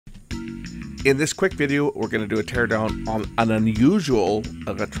In this quick video, we're going to do a teardown on an unusual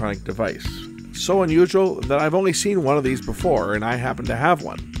electronic device. So unusual that I've only seen one of these before, and I happen to have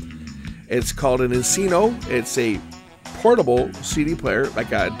one. It's called an Encino. It's a portable CD player,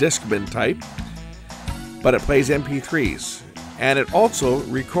 like a Discman type, but it plays MP3s, and it also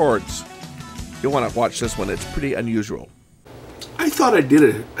records. You'll want to watch this one. It's pretty unusual. I thought I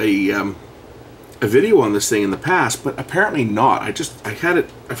did a video on this thing in the past, but apparently not. I've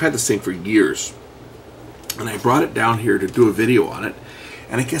had this thing for years, and I brought it down here to do a video on it,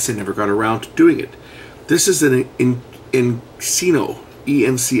 and I guess I never got around to doing it. This is an Encino,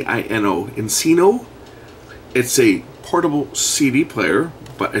 E-N-C-I-N-O, Encino. It's a portable CD player,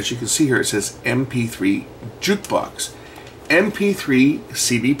 but as you can see here, it says MP3 Jukebox. MP3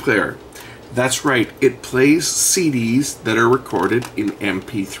 CD player. That's right, it plays CDs that are recorded in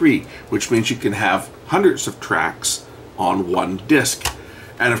MP3, which means you can have hundreds of tracks on one disc.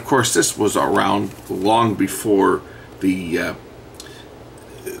 And of course, this was around long before the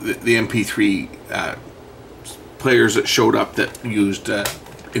MP3 players that showed up that used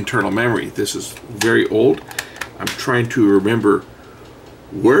internal memory. This is very old. I'm trying to remember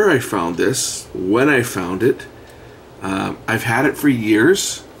where I found this, when I found it. I've had it for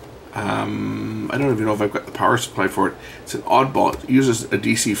years. I don't even know if I've got the power supply for it. It's an oddball. It uses a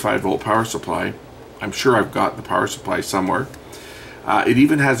DC 5-volt power supply. I'm sure I've got the power supply somewhere. It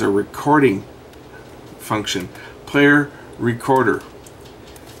even has a recording function, player recorder,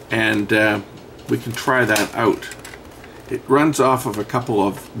 and we can try that out. It runs off of a couple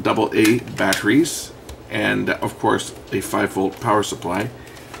of AA batteries and of course a 5-volt power supply,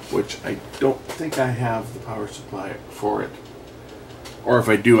 which I don't think I have the power supply for it. Or if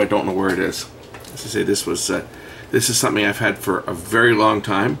I do, I don't know where it is. As I say, this is something I've had for a very long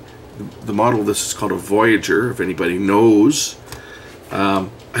time. The model of this is called a Voyager, if anybody knows. I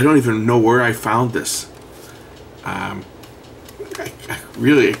don't even know where I found this. It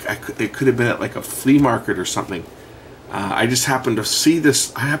could have been at like a flea market or something. I just happened to see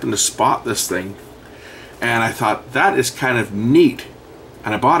this. I happened to spot this thing, and I thought that is kind of neat.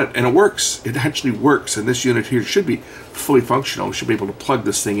 And I bought it, and it works. It actually works, and this unit here should be fully functional. We should be able to plug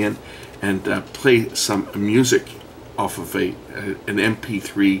this thing in and play some music off of an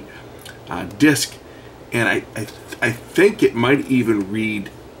MP3 disc. And I think it might even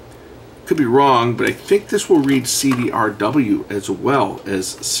read, could be wrong, but I think this will read CDRW as well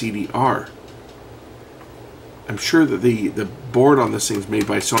as CDR. I'm sure that the board on this thing is made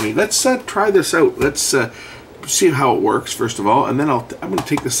by Sony. Let's try this out. Let's see how it works first of all, and then I'm going to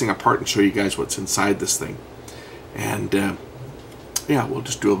take this thing apart and show you guys what's inside this thing. And yeah, we'll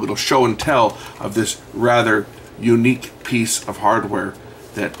just do a little show and tell of this rather unique piece of hardware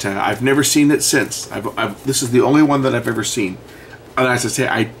that I've never seen it since. This is the only one that I've ever seen, and as I say,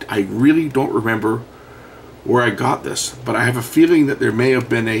 I really don't remember where I got this, but I have a feeling that there may have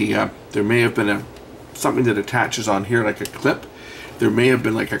been a something that attaches on here like a clip. There may have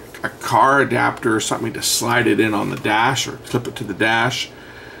been like a car adapter or something to slide it in on the dash or clip it to the dash.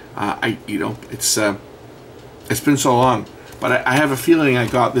 It's been so long, but I have a feeling I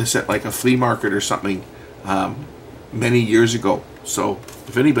got this at like a flea market or something many years ago. So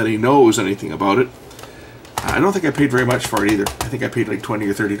if anybody knows anything about it, I don't think I paid very much for it either. I think I paid like $20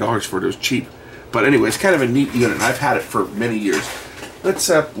 or $30 for it. It was cheap. But anyway, it's kind of a neat unit, and I've had it for many years. Let's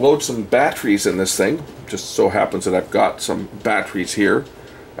load some batteries in this thing. Just so happens that I've got some batteries here.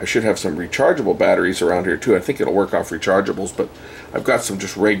 I should have some rechargeable batteries around here too. I think it'll work off rechargeables, but I've got some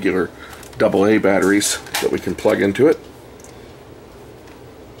just regular AA batteries that we can plug into it.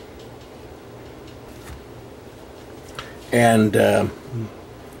 And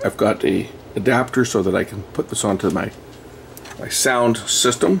I've got a adapter so that I can put this onto my sound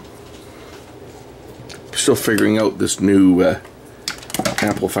system. Still figuring out this new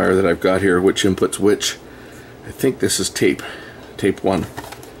amplifier that I've got here, which inputs which. I think this is tape 1. So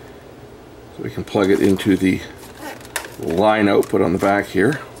we can plug it into the line output on the back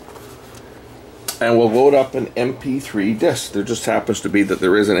here. And we'll load up an MP3 disc. There just happens to be that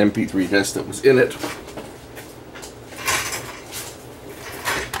there is an MP3 disc that was in it.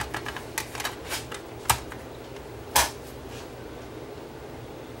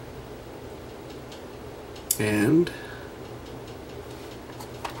 And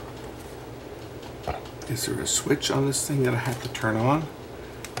is there a switch on this thing that I have to turn on?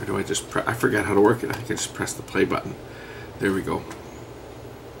 Or do I just I forgot how to work it. I think I just press the play button. There we go.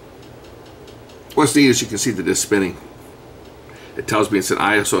 What's neat is you can see the disc spinning. It tells me it's an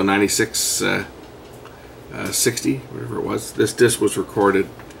ISO 9660, whatever it was. This disc was recorded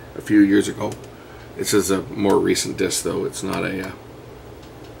a few years ago. This is a more recent disc though. It's not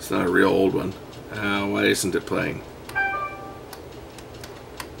It's not a real old one. Why isn't it playing?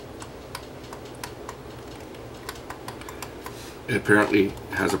 It apparently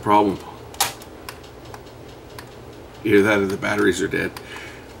has a problem. Either that or the batteries are dead,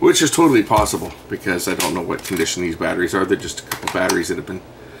 which is totally possible because I don't know what condition these batteries are. They're just a couple batteries that have been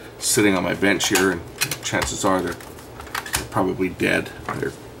sitting on my bench here, and chances are they're probably dead.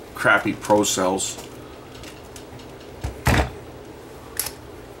 They're crappy Pro cells.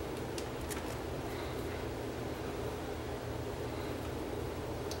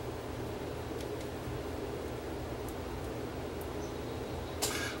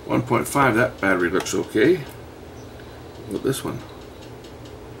 .5, that battery looks okay. What about this one?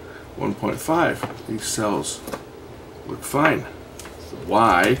 1.5. These cells look fine. So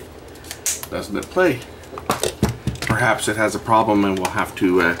why doesn't it play? Perhaps it has a problem and we'll have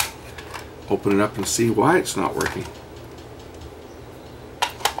to open it up and see why it's not working.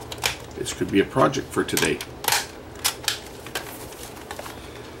 This could be a project for today.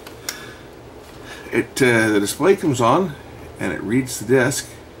 The display comes on and it reads the disc,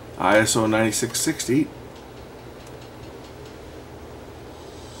 ISO 9660,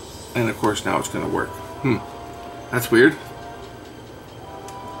 and of course now it's going to work. That's weird.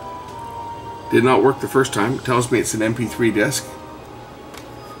 Did not work the first time. It tells me it's an MP3 disc,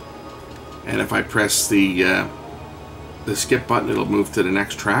 and if I press the skip button, it'll move to the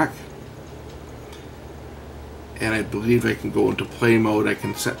next track. And I believe I can go into play mode. I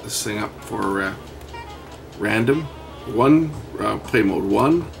can set this thing up for random play mode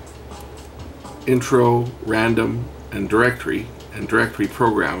 1, intro, random, and directory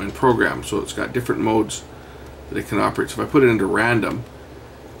program and program. So it's got different modes that it can operate. So if I put it into random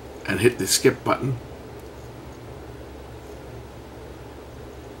and hit the skip button,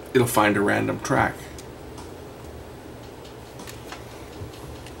 it'll find a random track.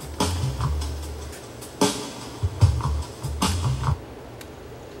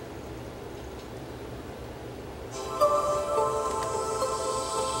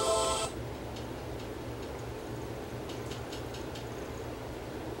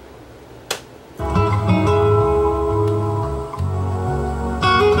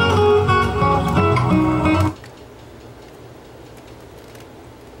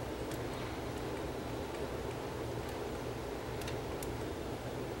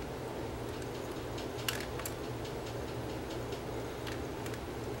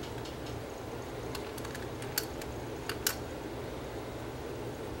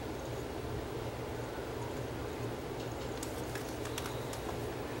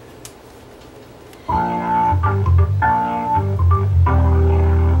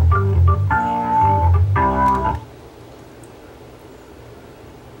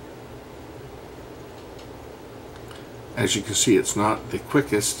 As you can see, it's not the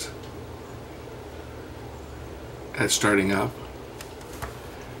quickest at starting up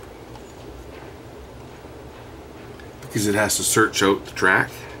because it has to search out the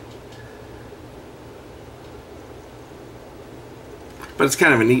track. But it's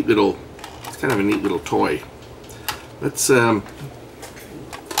kind of a neat little toy. Let's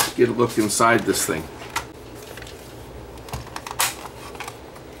get a look inside this thing.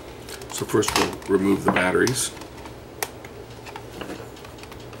 So first we'll remove the batteries.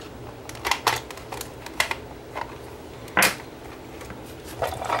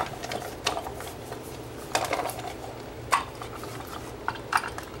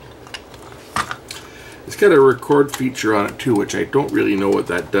 It's got a record feature on it too, which I don't really know what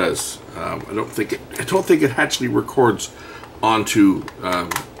that does. I don't think it actually records onto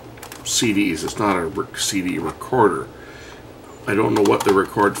CDs. It's not a CD recorder. I don't know what the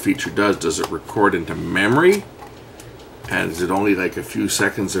record feature does. Does it record into memory? And is it only like a few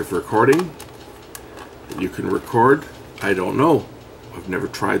seconds of recording that you can record? I don't know. I've never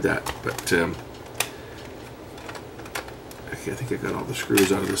tried that, but okay, I think I got all the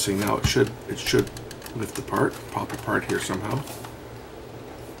screws out of this thing now. It should lift apart, pop apart here somehow.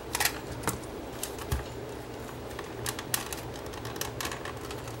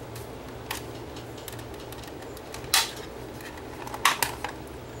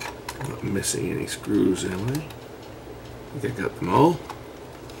 I'm not missing any screws anyway. I think I got them all.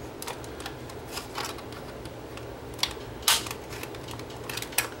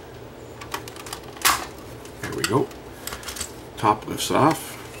 There we go. Top lifts off.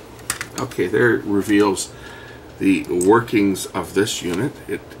 Okay, there it reveals the workings of this unit.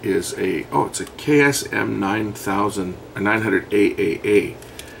 It is it's a KSM 900 AAA.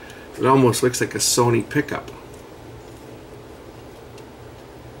 It almost looks like a Sony pickup.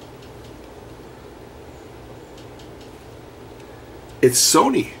 It's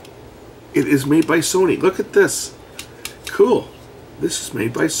Sony. It is made by Sony. Look at this. Cool. This is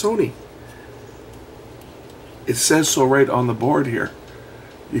made by Sony. It says so right on the board here.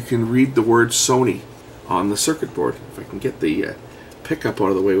 You can read the word Sony on the circuit board. If I can get the pickup out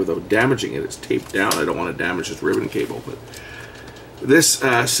of the way without damaging it. It's taped down. I don't want to damage this ribbon cable, but this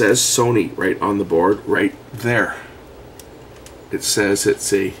says Sony right on the board, right there. It says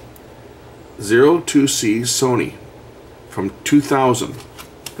it's a 02C Sony from 2000.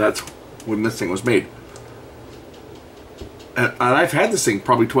 That's when this thing was made. And I've had this thing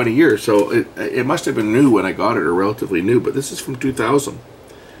probably 20 years, so it must have been new when I got it, or relatively new, but this is from 2000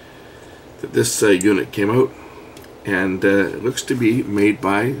 that this unit came out, and it looks to be made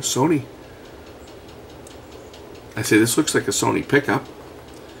by Sony. I say this looks like a Sony pickup.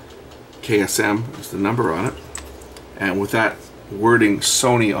 KSM is the number on it, and with that wording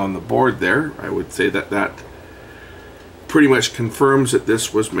Sony on the board there, I would say that that pretty much confirms that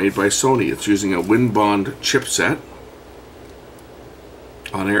this was made by Sony. It's using a WinBond chipset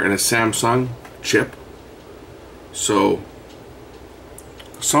on there and a Samsung chip. So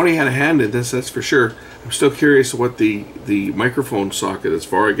Sony had a hand in this, that's for sure. I'm still curious what the microphone socket is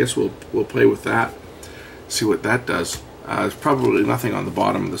for. I guess we'll play with that, see what that does. There's probably nothing on the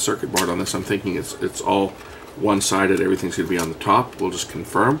bottom of the circuit board on this. I'm thinking it's all one-sided. Everything's going to be on the top. We'll just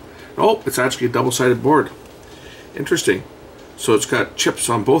confirm. Oh, it's actually a double-sided board. Interesting. So it's got chips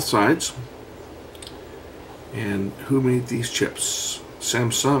on both sides. And who made these chips?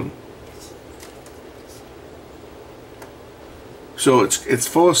 Samsung. So it's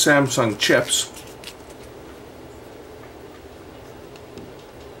full of Samsung chips.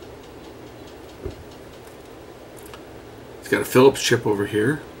 It's got a Philips chip over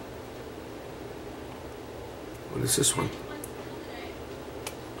here. What is this one?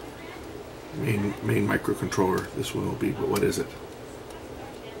 Main microcontroller. This one will be, but what is it?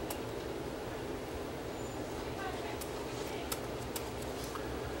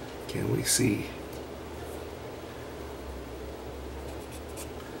 Can we see?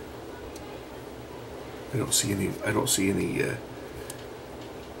 I don't see any.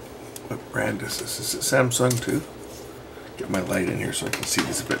 What brand is this? Is it Samsung too? Get my light in here so I can see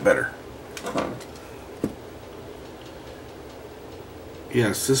this a bit better.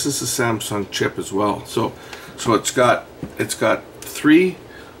 Yes, this is a Samsung chip as well. So it's got 3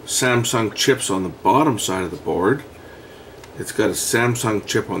 Samsung chips on the bottom side of the board. It's got a Samsung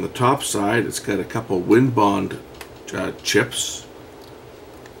chip on the top side. It's got a couple WinBond chips.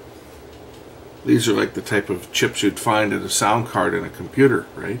 These are like the type of chips you'd find at a sound card in a computer,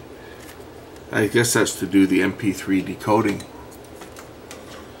 right? I guess that's to do the MP3 decoding.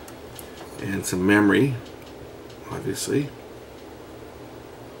 And some memory, obviously.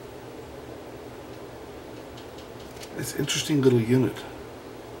 It's an interesting little unit.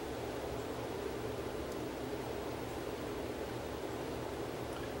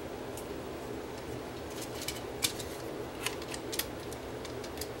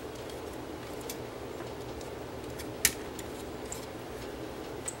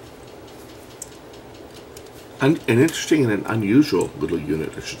 An interesting and an unusual little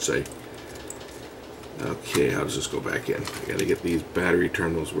unit, I should say. Okay, how does this go back in? I gotta get these battery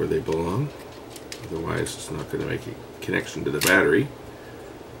terminals where they belong. Otherwise, it's not going to make a connection to the battery.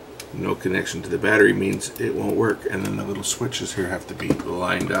 No connection to the battery means it won't work. And then the little switches here have to be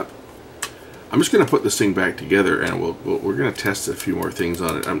lined up. I'm just going to put this thing back together, and we're going to test a few more things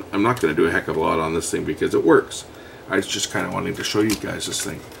on it. I'm not going to do a heck of a lot on this thing because it works. I was just kind of wanting to show you guys this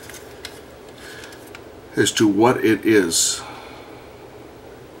thing as to what it is.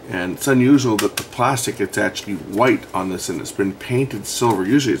 And it's unusual that the plastic, it's actually white on this, and it's been painted silver.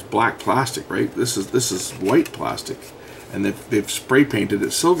 Usually it's black plastic, right? This is white plastic, and they've spray painted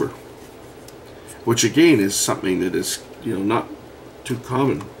it silver, which again is something that is, you know, not too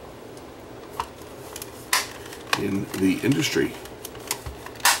common in the industry.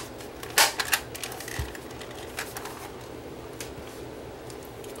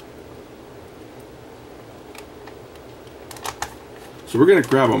 So we're going to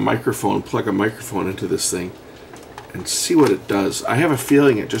grab a microphone, plug a microphone into this thing, and see what it does. I have a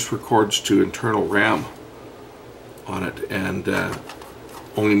feeling it just records to internal RAM on it, and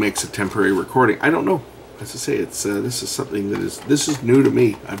only makes a temporary recording. I don't know. As I say, it's this is something that is new to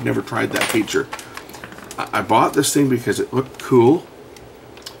me. I've never tried that feature. I bought this thing because it looked cool,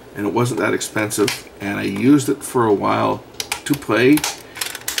 and it wasn't that expensive, and I used it for a while to play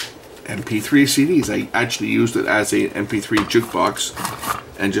MP3 CDs. I actually used it as a MP3 jukebox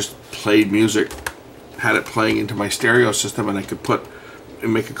and just played music, had it playing into my stereo system, and I could put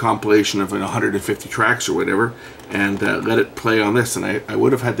and make a compilation of 150 tracks or whatever, and let it play on this. And I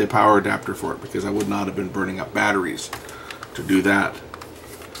would have had the power adapter for it, because I would not have been burning up batteries to do that.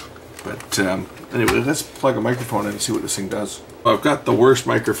 But anyway, let's plug a microphone in and see what this thing does. Well, I've got the worst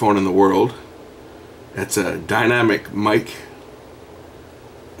microphone in the world. It's a dynamic mic,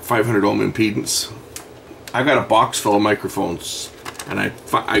 500 ohm impedance. I've got a box full of microphones, and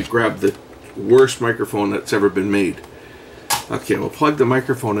I grabbed the worst microphone that's ever been made. Okay, we'll plug the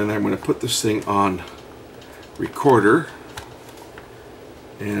microphone in there. I'm going to put this thing on recorder,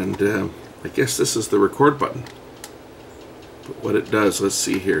 and I guess this is the record button. But what it does, let's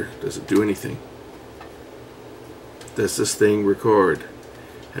see here. Does it do anything? Does this thing record?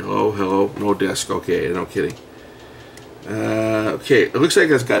 Hello, hello, no disc. Okay, no kidding. Okay, it looks like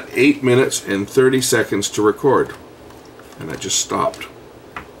it's got 8 minutes and 30 seconds to record, and I just stopped.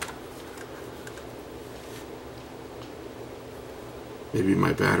 Maybe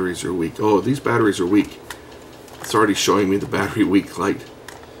my batteries are weak. Oh, these batteries are weak. It's already showing me the battery weak light.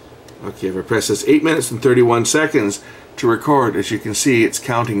 Okay, if I press this, 8 minutes and 31 seconds to record. As you can see, it's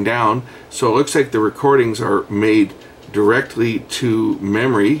counting down. So it looks like the recordings are made directly to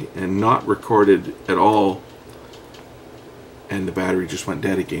memory and not recorded at all. And the battery just went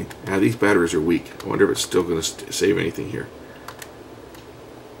dead again. Now these batteries are weak. I wonder if it's still going to save anything here.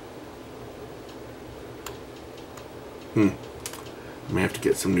 I may have to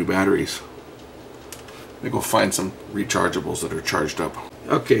get some new batteries. Let me go find some rechargeables that are charged up.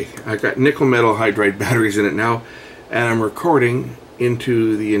 Okay, I got nickel metal hydride batteries in it now, and I'm recording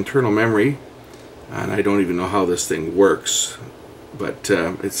into the internal memory, and I don't even know how this thing works, but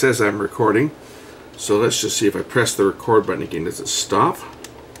it says I'm recording. So let's just see if I press the record button again. Does it stop?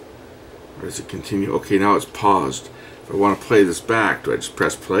 Or does it continue? Okay, now it's paused. If I want to play this back, do I just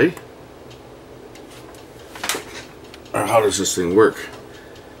press play? Or how does this thing work?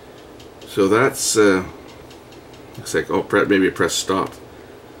 So that's looks like, oh, maybe I press stop.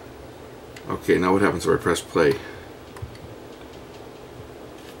 Okay, now what happens if I press play?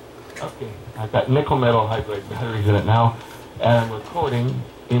 Okay, I've got nickel metal hydride batteries in it now, and I'm recording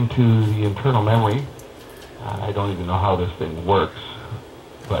into the internal memory. I don't even know how this thing works,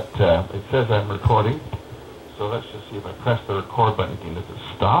 but it says I'm recording. So let's just see if I press the record button again. Does it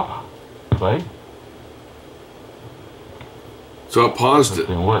stop? Play? So it paused it,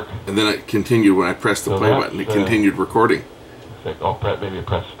 and then it continued when I pressed the play button. It continued recording. It's like, oh, maybe I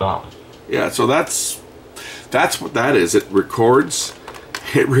press stop. Yeah, so that's what that is. It records.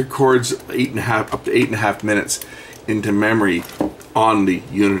 It records up to 8.5 minutes into memory on the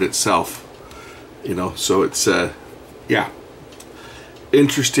unit itself. You know, so it's yeah,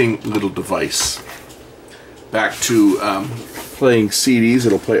 interesting little device. Back to playing CDs.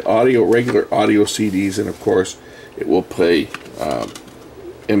 It'll play audio, regular audio CDs, and of course it will play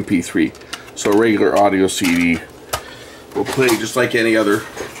MP3. So a regular audio CD will play just like any other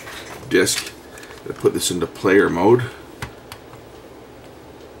disc. I put this into player mode.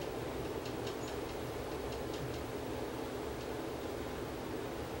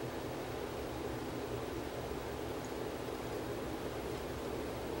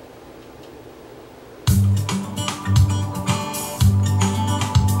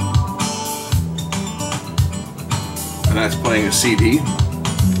 And that's playing a CD,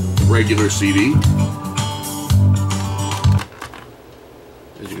 regular CD.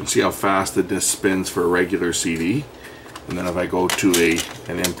 As you can see how fast the disc spins for a regular CD. And then if I go to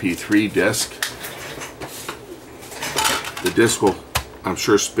an MP3 disc, the disc will, I'm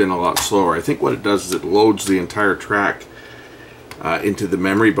sure, spin a lot slower. I think what it does is it loads the entire track into the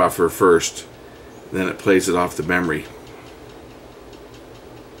memory buffer first, then it plays it off the memory.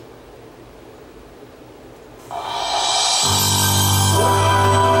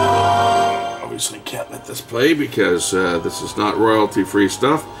 Obviously can't let this play because this is not royalty free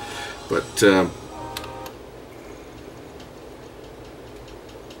stuff, but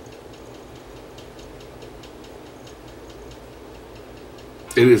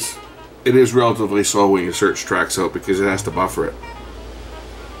it is relatively slow when you search tracks out because it has to buffer it.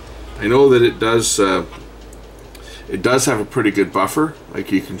 I know that it does have a pretty good buffer.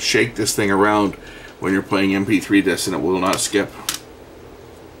 Like, you can shake this thing around when you're playing MP3 discs and it will not skip.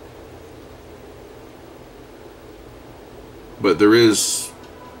 But there is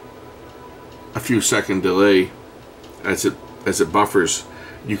a few second delay as it buffers.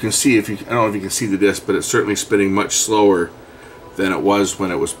 You can see, I don't know if you can see the disc, but it's certainly spinning much slower than it was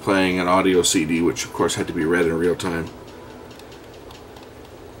when it was playing an audio CD, which of course had to be read in real time.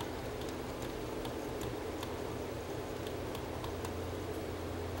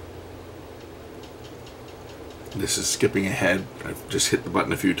 This is skipping ahead. I've just hit the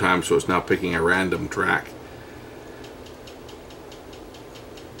button a few times, so it's now picking a random track.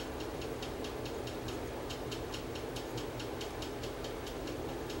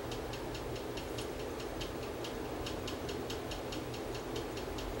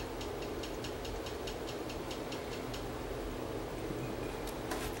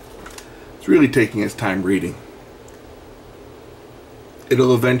 It's really taking its time reading.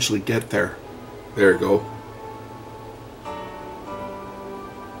 It'll eventually get there. There we go.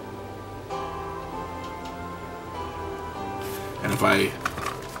 And if I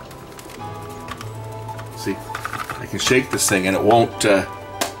see, I can shake this thing and it won't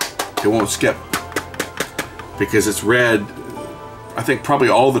skip because it's read. I think probably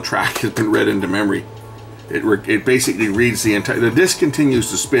all the track has been read into memory. It basically reads the entire. The disc continues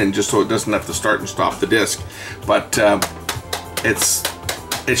to spin just so it doesn't have to start and stop the disc, but it's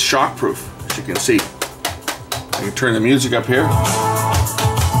shockproof, as you can see. I can turn the music up here.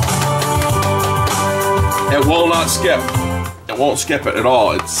 It will not skip. It won't skip it at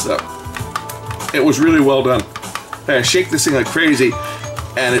all. It was really well done. I shake this thing like crazy,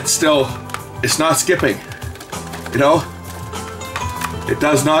 and it's not skipping. You know, it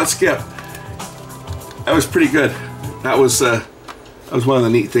does not skip. That was pretty good. That was one of the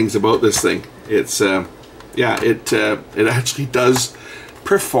neat things about this thing. It's yeah, it actually does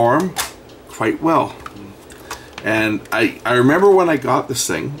perform quite well. And I remember when I got this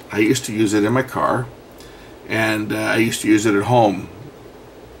thing, I used to use it in my car, and I used to use it at home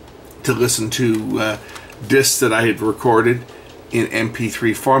to listen to discs that I had recorded in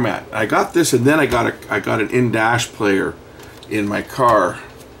MP3 format. I got this, and then I got an in-dash player in my car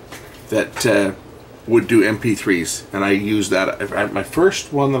that would do MP3s, and I used that. My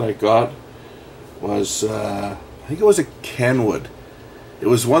first one that I got was I think it was a Kenwood. It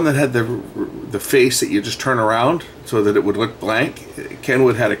was one that had the face that you just turn around so that it would look blank.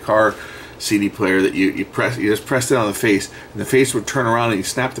 Kenwood had a car CD player that you just pressed it on the face, and the face would turn around, and you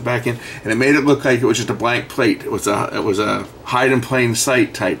snapped it back in, and it made it look like it was just a blank plate. It was a hide in plain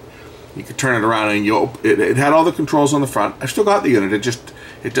sight type. You could turn it around, and it had all the controls on the front. I still got the unit.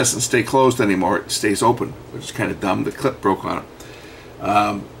 It doesn't stay closed anymore. It stays open, which is kind of dumb. The clip broke on it.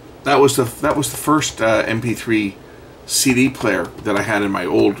 That was the first MP3 CD player that I had in my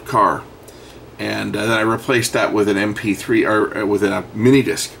old car, and then I replaced that with an MP3 or with a mini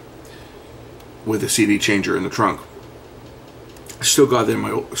disc with a CD changer in the trunk. I still got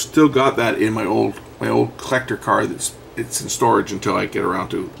that in my old collector car. It's in storage until I get around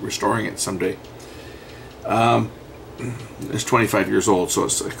to restoring it someday. It's 25 years old, so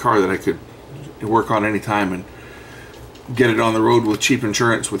it's a car that I could work on anytime and get it on the road with cheap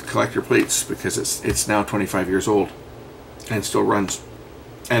insurance with collector plates, because it's now 25 years old and still runs.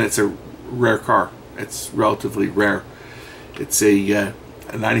 And it's a rare car. It's relatively rare. It's a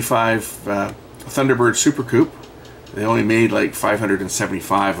 95 Thunderbird Super Coupe. They only made like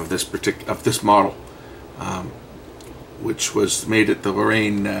 575 of this model, which was made at the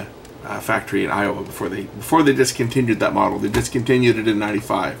Lorraine factory in Iowa before they discontinued that model. They discontinued it in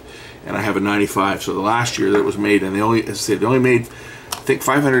 '95, and I have a '95. So the last year that it was made, and they only made, I think,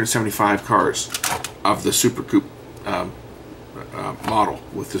 575 cars of the Super Coupe model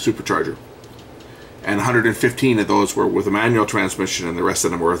with the supercharger, and 115 of those were with a manual transmission, and the rest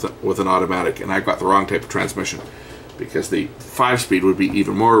of them were with an automatic. And I got the wrong type of transmission, because the 5-speed would be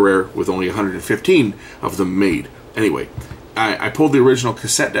even more rare with only 115 of them made. Anyway, I pulled the original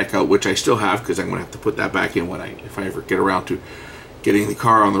cassette deck out, which I still have, because I'm going to have to put that back in if I ever get around to getting the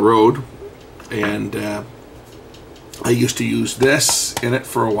car on the road. And I used to use this in it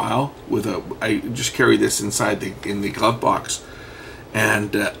for a while. I just carry this inside in the glove box,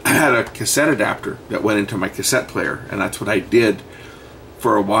 and I had a cassette adapter that went into my cassette player, and that's what I did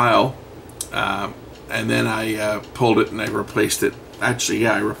for a while. And then I pulled it and I replaced it. Actually,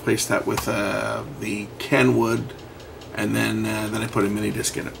 yeah, I replaced that with the Kenwood, and then I put a mini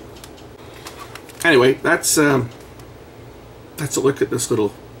disc in it. Anyway, that's a look at this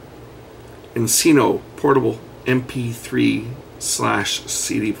little Encino portable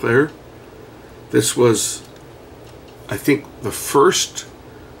MP3/CD player. This was, I think, the first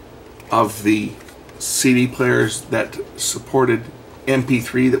of the CD players that supported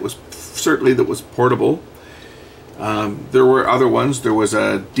MP3 that was portable. There were other ones. There was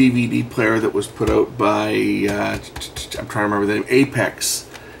a DVD player that was put out by I'm trying to remember the name, Apex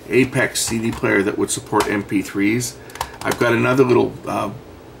CD player that would support MP3s. I've got another little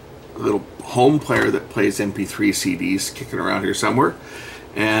home player that plays MP3 CDs kicking around here somewhere,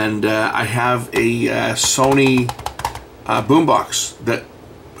 and I have a Sony boombox that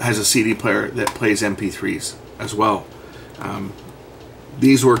has a CD player that plays MP3s. as well.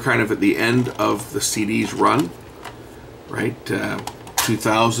 These were kind of at the end of the CD's run, right?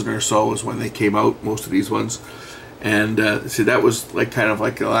 2000 or so is when they came out, most of these ones. And see, that was like kind of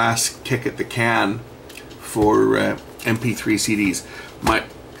like the last kick at the can for MP3 CDs.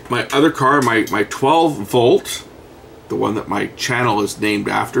 My other car, my 12 volt, the one that my channel is named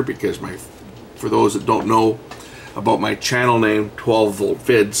after, because for those that don't know about my channel name, 12 Volt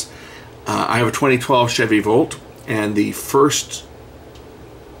Vids, I have a 2012 Chevy Volt, and the first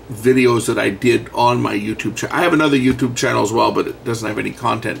videos that I did on my YouTube channel, I have another YouTube channel as well, but it doesn't have any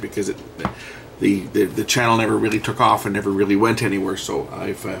content because the channel never really took off and never really went anywhere, so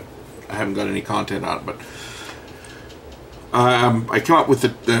I haven't got any content on it. But I came up with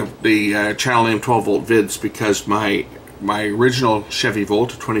the channel name 12 Volt Vids because my original Chevy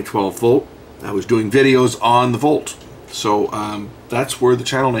Volt, 2012 Volt, I was doing videos on the Volt, so that's where the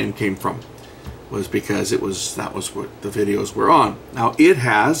channel name came from, was because that was what the videos were on. Now it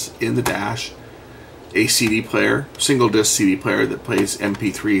has in the dash a CD player, single disc CD player that plays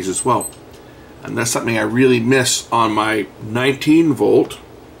MP3s as well, and that's something I really miss on my 19 volt,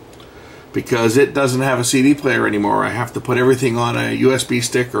 because it doesn't have a CD player anymore. I have to put everything on a USB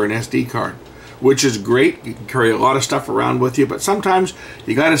stick or an SD card, which is great. You can carry a lot of stuff around with you, but sometimes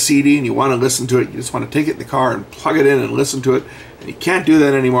you got a CD and you want to listen to it. You just want to take it in the car and plug it in and listen to it, and you can't do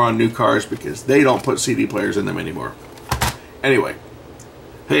that anymore on new cars because they don't put CD players in them anymore. Anyway,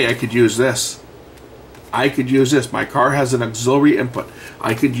 hey, I could use this. I could use this. My car has an auxiliary input.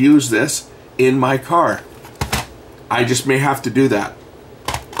 I could use this in my car. I just may have to do that.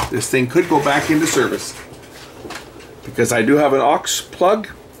 This thing could go back into service because I do have an aux plug,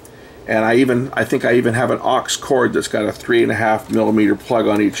 and I think I even have an aux cord that's got a 3.5 millimeter plug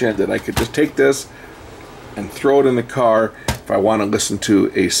on each end that I could just take this and throw it in the car if I want to listen to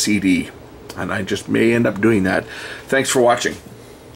a CD, and I just may end up doing that. Thanks for watching.